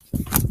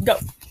Go.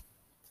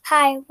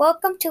 Hi,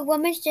 welcome to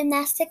Women's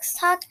Gymnastics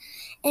Talk.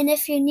 And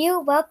if you're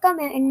new, welcome.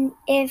 And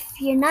if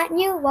you're not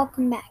new,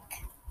 welcome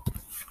back.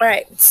 All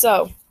right.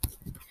 So,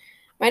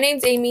 my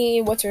name's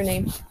Amy. What's your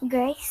name?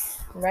 Grace.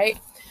 Right.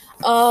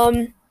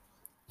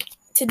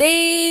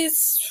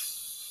 Today's.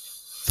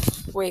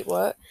 Wait,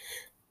 what?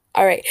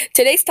 All right.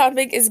 Today's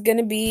topic is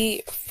gonna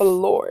be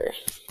floor,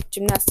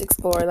 gymnastics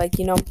floor. Like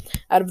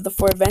out of the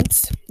 4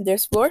 events,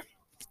 there's floor.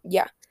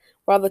 Yeah,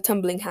 where all the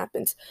tumbling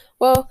happens.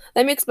 Well,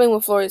 let me explain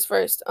what floor is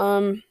first.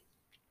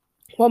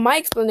 Well, my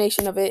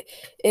explanation of it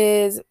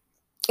is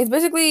it's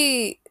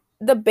basically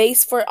the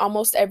base for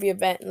almost every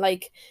event.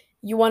 Like,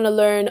 you want to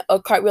learn a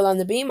cartwheel on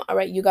the beam, all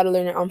right, you got to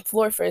learn it on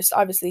floor first,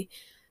 obviously.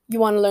 You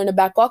want to learn a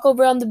back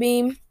walkover on the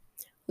beam,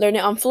 learn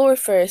it on floor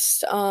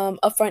first.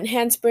 A front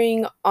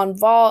handspring on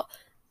vault,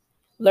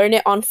 learn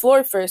it on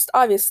floor first,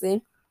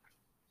 obviously.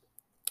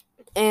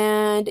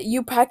 And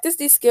you practice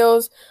these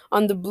skills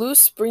on the blue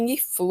springy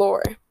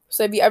floor.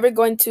 So if you ever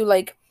go into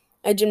like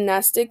a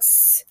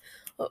gymnastics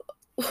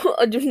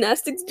a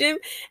gymnastics gym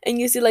and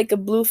you see like a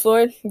blue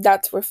floor,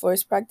 that's where floor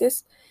is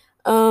practiced.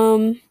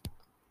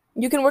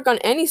 You can work on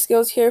any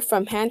skills here,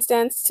 from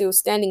handstands to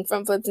standing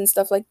front flips and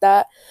stuff like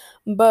that.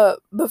 But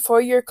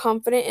before you're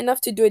confident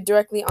enough to do it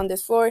directly on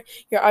this floor,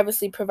 you're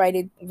obviously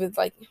provided with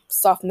like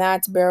soft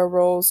mats, barrel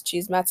rolls,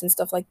 cheese mats, and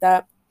stuff like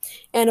that.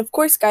 And of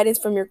course, guidance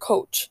from your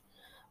coach.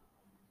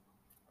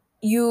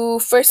 You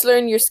first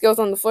learn your skills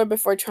on the floor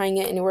before trying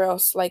it anywhere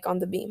else, like on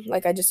the beam,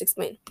 like I just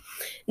explained.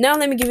 Now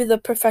let me give you the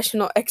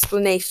professional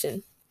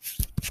explanation.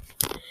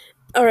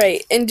 All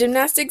right, in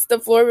gymnastics, the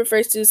floor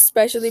refers to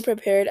specially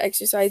prepared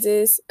exercise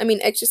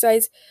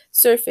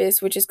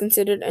surface, which is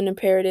considered an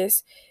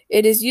apparatus.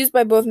 It is used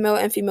by both male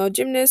and female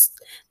gymnasts.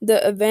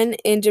 The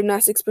event in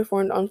gymnastics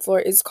performed on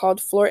floor is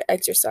called floor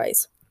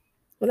exercise.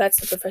 Well,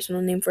 that's the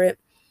professional name for it.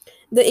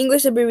 The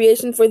English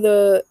abbreviation for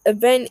the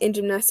event in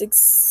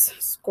gymnastics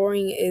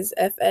scoring is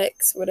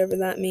FX, whatever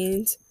that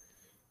means.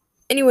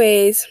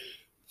 Anyways,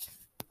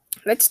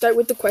 let's start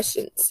with the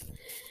questions.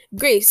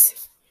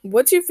 Grace,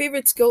 what's your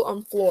favorite skill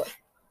on floor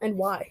and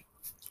why?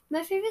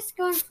 My favorite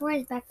skill on floor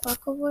is back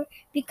walkover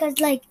because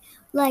like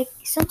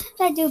sometimes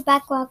I do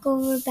back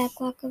walkover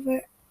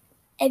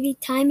every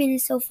time and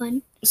it's so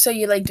fun. So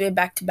you like do it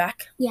back to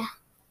back? Yeah.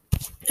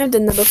 I've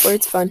done that before,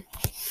 it's fun.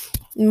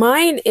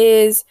 Mine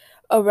is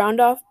a round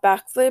off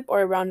backflip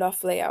or a round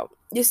off layout.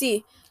 You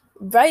see,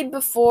 right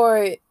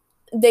before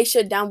they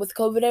shut down with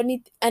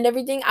COVID and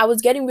everything, I was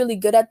getting really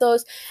good at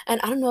those. And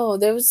I don't know,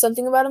 there was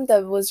something about them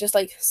that was just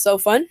like so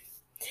fun.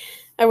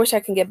 I wish I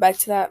can get back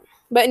to that.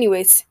 But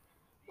anyways,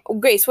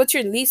 Grace, what's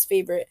your least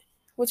favorite?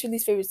 What's your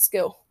least favorite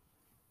skill?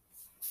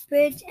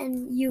 Bridge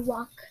and you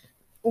walk.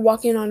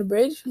 Walking on a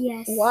bridge?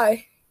 Yes.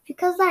 Why?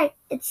 Because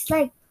it's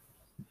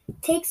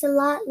takes a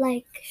lot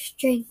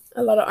strength.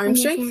 A lot of arm on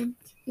your strength? hand.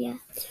 Yeah.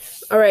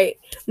 All right.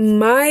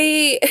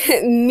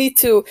 Me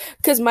too.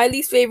 Because my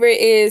least favorite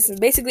is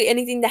basically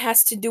anything that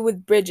has to do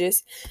with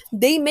bridges.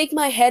 They make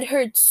my head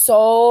hurt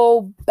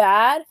so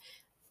bad.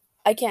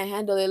 I can't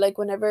handle it. Like,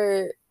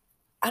 whenever,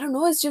 I don't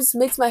know, it just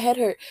makes my head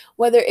hurt.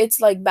 Whether it's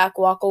like back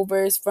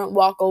walkovers, front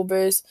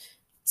walkovers,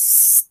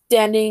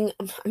 standing,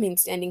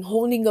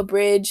 holding a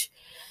bridge,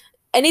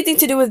 anything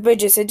to do with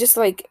bridges. It just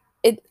I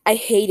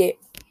hate it.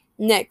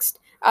 Next,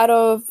 out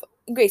of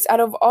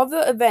all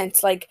the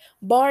events, like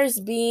bars,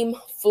 beam,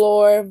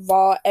 floor,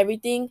 vault,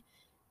 everything,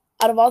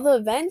 out of all the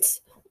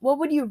events, what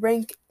would you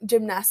rank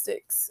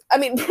gymnastics?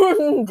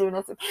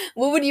 Gymnastics.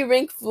 What would you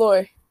rank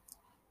floor?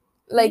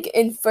 Like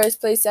in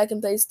first place,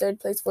 second place, third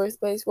place, fourth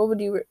place. What would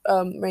you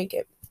rank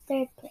it?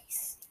 Third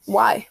place.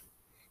 Why?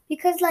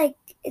 Because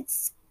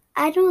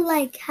I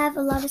don't have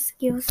a lot of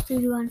skills to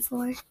do on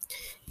floor.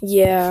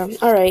 Yeah.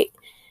 All right.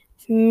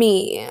 To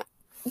me,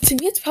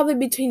 it's probably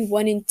between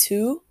 1 and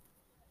 2.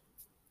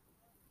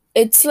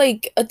 It's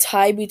like a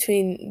tie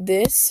between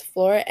this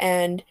floor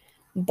and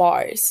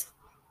bars.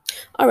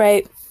 All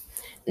right.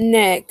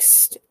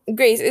 Next,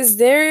 Grace, is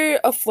there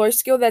a floor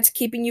skill that's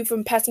keeping you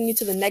from passing you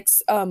to the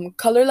next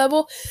color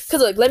level?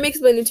 Because look, let me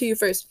explain it to you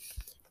first.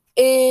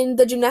 In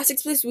the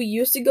gymnastics place we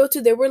used to go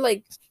to, there were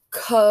like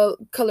color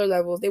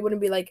levels. They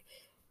wouldn't be like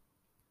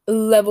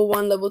level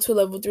 1, level 2,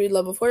 level 3,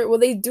 level 4. Well,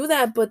 they do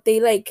that, but they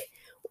like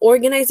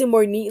organize it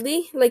more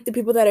neatly. Like the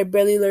people that are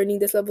barely learning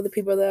this level, the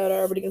people that are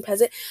already gonna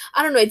pass it.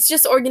 I don't know. It's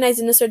just organized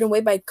in a certain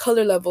way by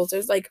color levels.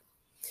 There's like,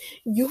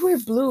 you were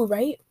blue,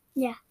 right?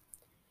 Yeah.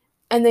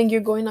 And then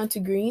you're going on to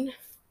green,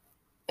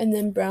 and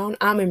then brown.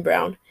 I'm in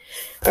brown.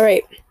 All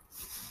right.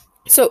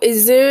 So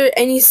is there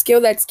any skill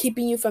that's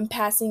keeping you from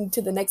passing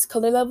to the next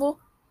color level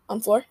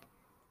on floor?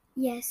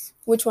 Yes.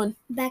 Which one?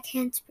 Back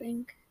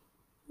handspring.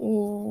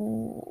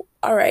 Ooh.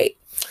 All right.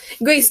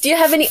 Grace, do you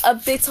have any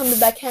updates on the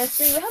back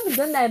handspring? We haven't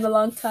done that in a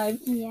long time.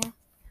 Yeah.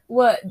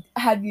 What?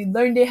 Have you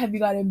learned it? Have you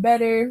gotten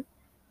better?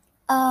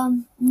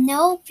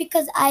 No,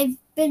 because I've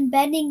been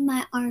bending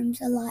my arms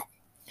a lot.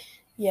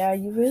 Yeah,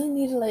 you really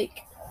need to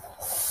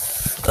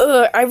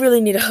I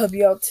really need to help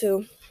you out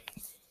too.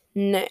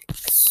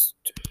 Next.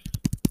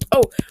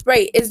 Oh,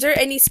 right. Is there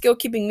any skill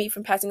keeping me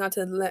from passing on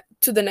to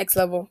the next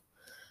level?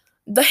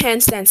 the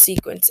handstand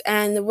sequence.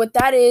 And what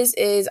that is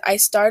I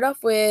start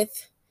off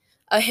with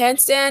a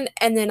handstand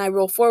and then I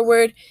roll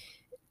forward.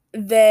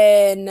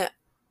 Then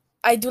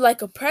I do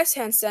like a press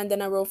handstand,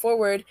 then I roll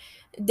forward.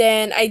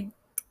 Then I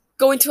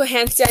go into a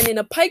handstand in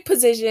a pike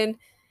position,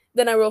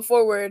 then I roll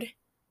forward.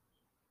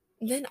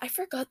 Then I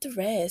forgot the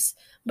rest.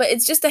 But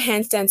it's just a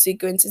handstand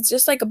sequence. It's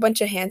just like a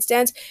bunch of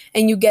handstands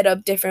and you get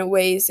up different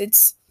ways.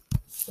 It's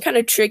kind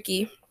of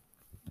tricky.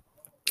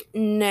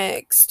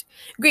 Next.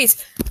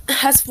 Grace,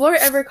 has floor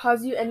ever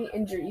caused you any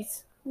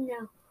injuries?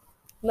 No.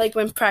 Like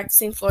when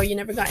practicing floor, you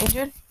never got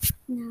injured?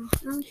 No,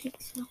 I don't think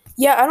so.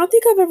 Yeah, I don't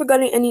think I've ever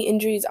gotten any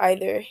injuries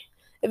either.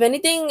 If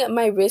anything,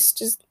 my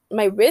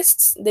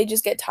wrists, they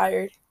just get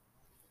tired.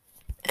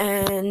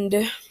 And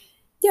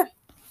yeah.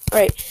 All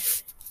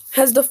right.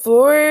 Has the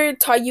floor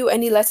taught you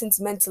any lessons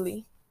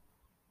mentally?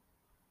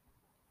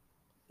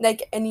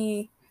 Like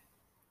any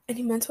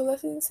mental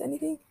lessons,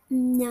 anything?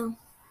 No.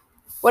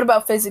 What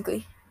about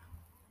physically?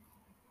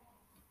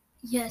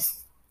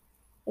 Yes.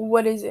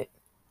 What is it?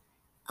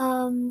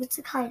 What's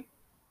it called?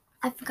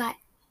 I forgot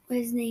what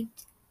it's named.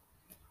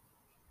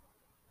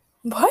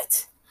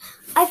 What?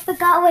 I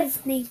forgot what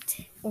it's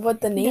named.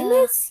 What the name The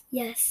is?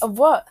 yes. Of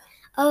what?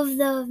 Of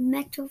the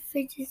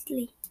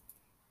metaphysics.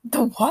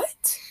 The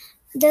what?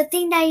 The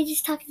thing that you're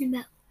just talking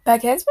about.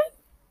 Back handspring?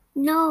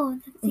 No.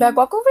 The thing. Back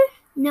walkover?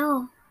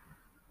 No.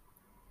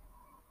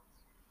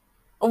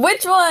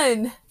 Which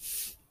one?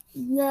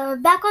 The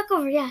back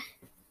walkover, yeah.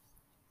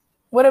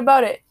 What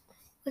about it?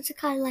 What's it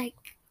called? Like,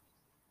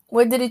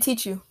 What did it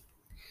teach you?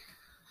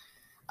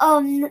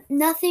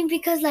 nothing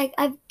because like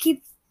I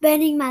keep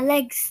bending my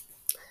legs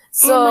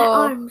So and my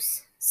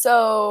arms.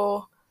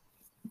 So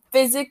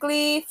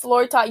physically,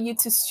 floor taught you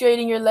to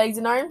straighten your legs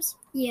and arms?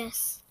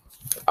 Yes.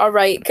 All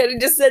right, could have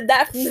just said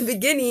that from the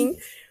beginning.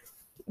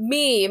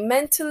 Me,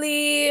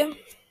 mentally,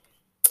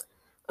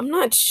 I'm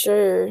not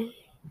sure.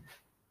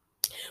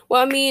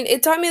 Well, I mean,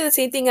 it taught me the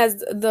same thing as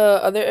the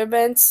other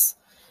events,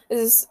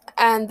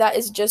 and that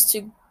is just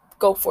to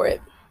go for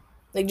it.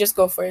 Like, just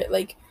go for it.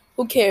 Like,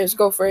 who cares?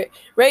 Go for it,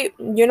 right?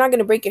 You're not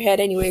gonna break your head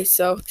anyway,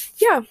 so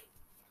yeah.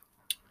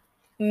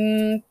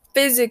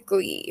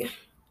 Physically,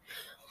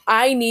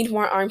 I need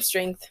more arm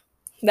strength.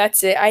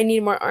 That's it. I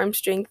need more arm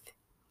strength.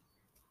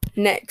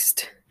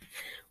 Next.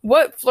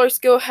 What floor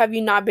skill have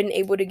you not been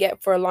able to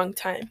get for a long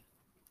time?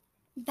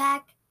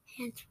 Back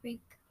handspring.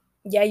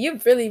 Yeah,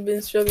 you've really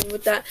been struggling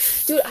with that.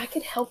 Dude, I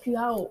could help you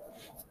out.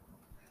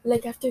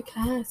 Like after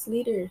class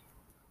later.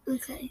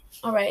 Okay.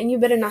 Alright, and you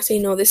better not say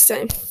no this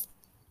time.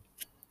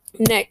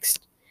 Next.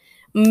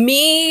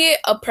 Me,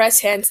 a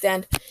press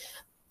handstand.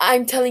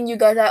 I'm telling you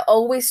guys, I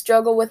always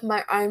struggle with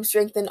my arm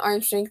strength and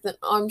arm strength and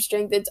arm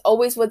strength. It's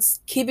always what's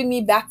keeping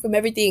me back from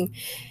everything.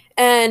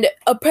 And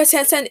a press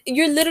handstand,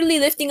 you're literally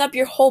lifting up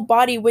your whole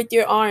body with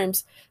your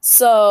arms.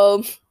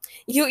 So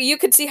you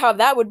could see how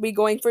that would be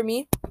going for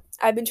me.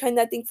 I've been trying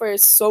that thing for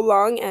so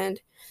long and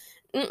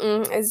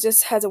it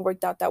just hasn't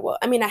worked out that well.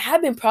 I mean, I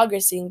have been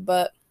progressing,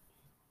 but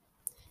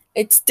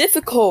it's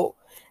difficult.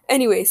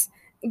 Anyways,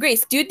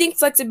 Grace, do you think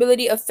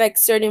flexibility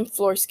affects certain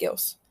floor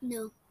skills?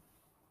 No.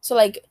 So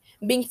like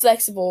being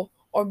flexible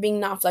or being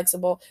not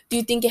flexible, do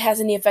you think it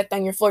has any effect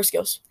on your floor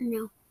skills?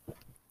 No.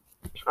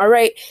 All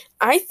right.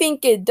 I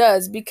think it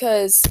does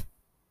because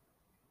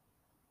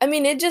I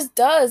mean it just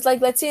does.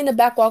 Like let's say in a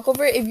back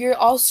walkover, if you're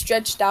all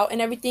stretched out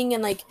and everything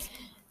and like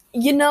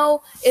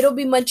it'll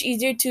be much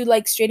easier to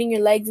like straighten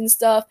your legs and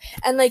stuff.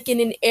 And like in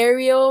an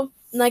aerial,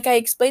 like I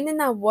explained in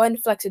that one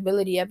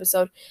flexibility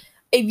episode,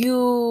 if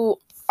you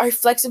are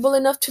flexible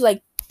enough to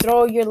like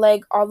throw your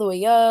leg all the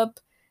way up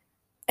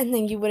and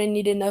then you wouldn't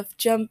need enough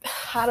jump.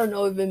 I don't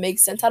know if it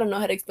makes sense. I don't know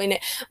how to explain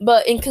it.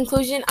 But in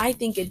conclusion, I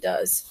think it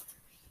does.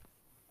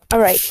 All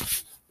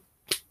right.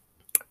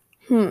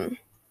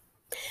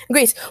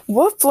 Grace,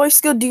 what floor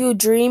skill do you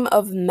dream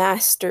of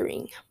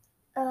mastering?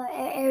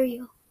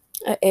 Aerial.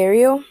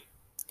 Aerial?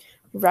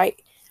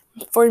 Right.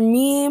 For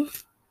me,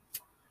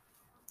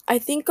 I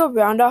think a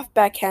round off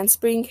back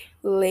handspring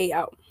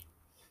layout.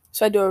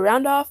 So I do a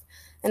round off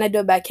and I do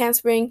a back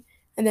handspring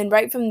and then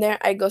right from there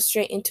I go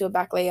straight into a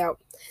back layout.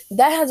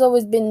 That has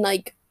always been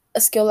like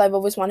a skill I've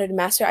always wanted to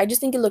master. I just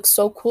think it looks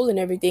so cool and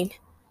everything.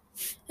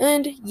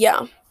 And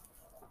yeah.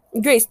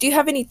 Grace, do you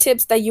have any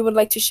tips that you would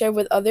like to share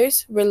with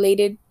others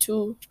related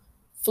to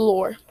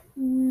floor?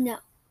 No.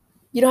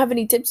 You don't have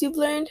any tips you've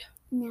learned?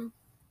 No.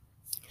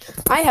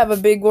 I have a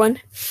big one.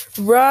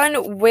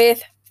 Run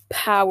with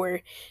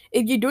power.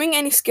 If you're doing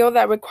any skill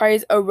that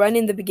requires a run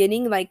in the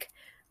beginning, like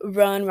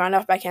run, round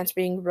off back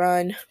handspring,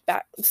 run,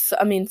 back,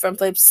 front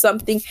flip,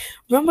 something,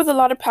 run with a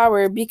lot of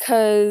power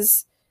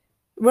because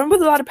run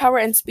with a lot of power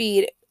and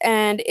speed,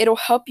 and it'll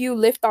help you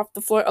lift off the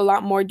floor a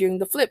lot more during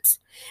the flips,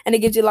 and it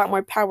gives you a lot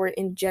more power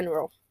in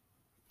general.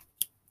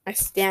 I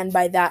stand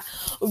by that.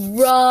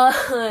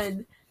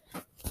 Run!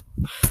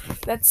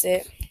 That's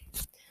it.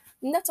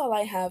 And that's all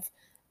I have.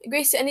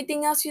 Grace,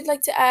 anything else you'd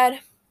like to add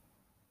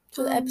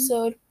to the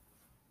episode?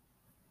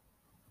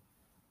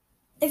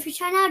 If you're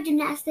trying out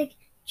gymnastics,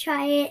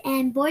 try it,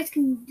 and boys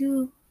can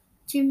do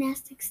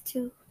gymnastics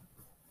too.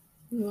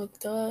 Well,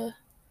 duh.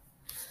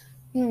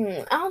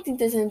 I don't think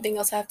there's anything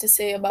else I have to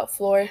say about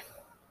floor.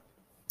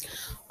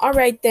 All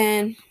right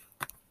then.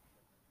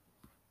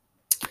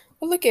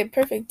 Well, look at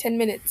perfect 10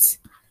 minutes.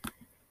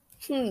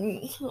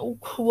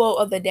 Quote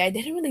of the day. I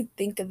didn't really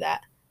think of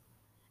that.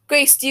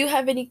 Grace, do you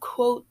have any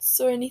quotes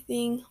or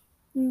anything?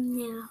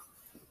 No.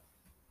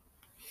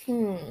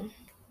 Hmm.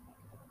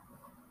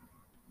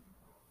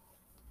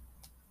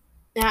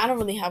 Nah, I don't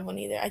really have one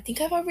either. I think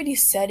I've already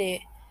said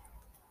it.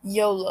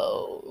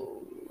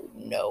 YOLO.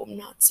 No, I'm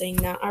not saying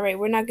that. All right,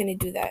 we're not gonna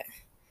do that.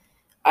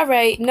 All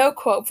right, no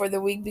quote for the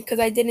week because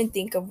I didn't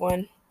think of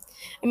one.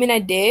 I mean, I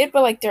did,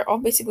 but like they're all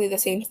basically the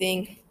same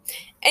thing.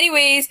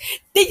 Anyways,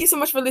 thank you so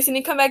much for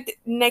listening. Come back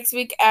next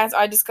week as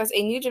I discuss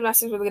a new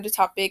gymnastics related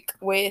topic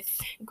with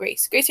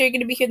Grace. Grace, are you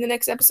going to be here in the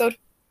next episode?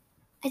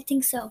 I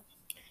think so.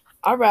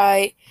 All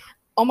right.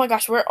 Oh my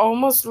gosh, we're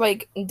almost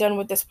like done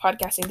with this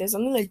podcasting. There's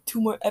only like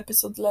two more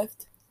episodes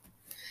left.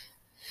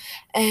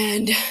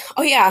 And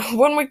oh yeah,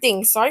 one more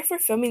thing. Sorry for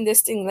filming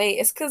this thing late.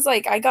 It's because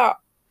like I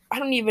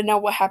don't even know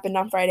what happened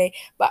on Friday,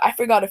 but I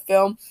forgot to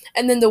film.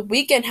 And then the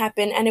weekend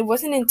happened, and it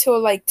wasn't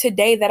until like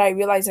today that I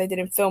realized I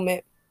didn't film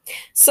it.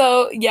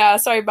 So yeah,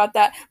 sorry about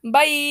that.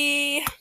 Bye.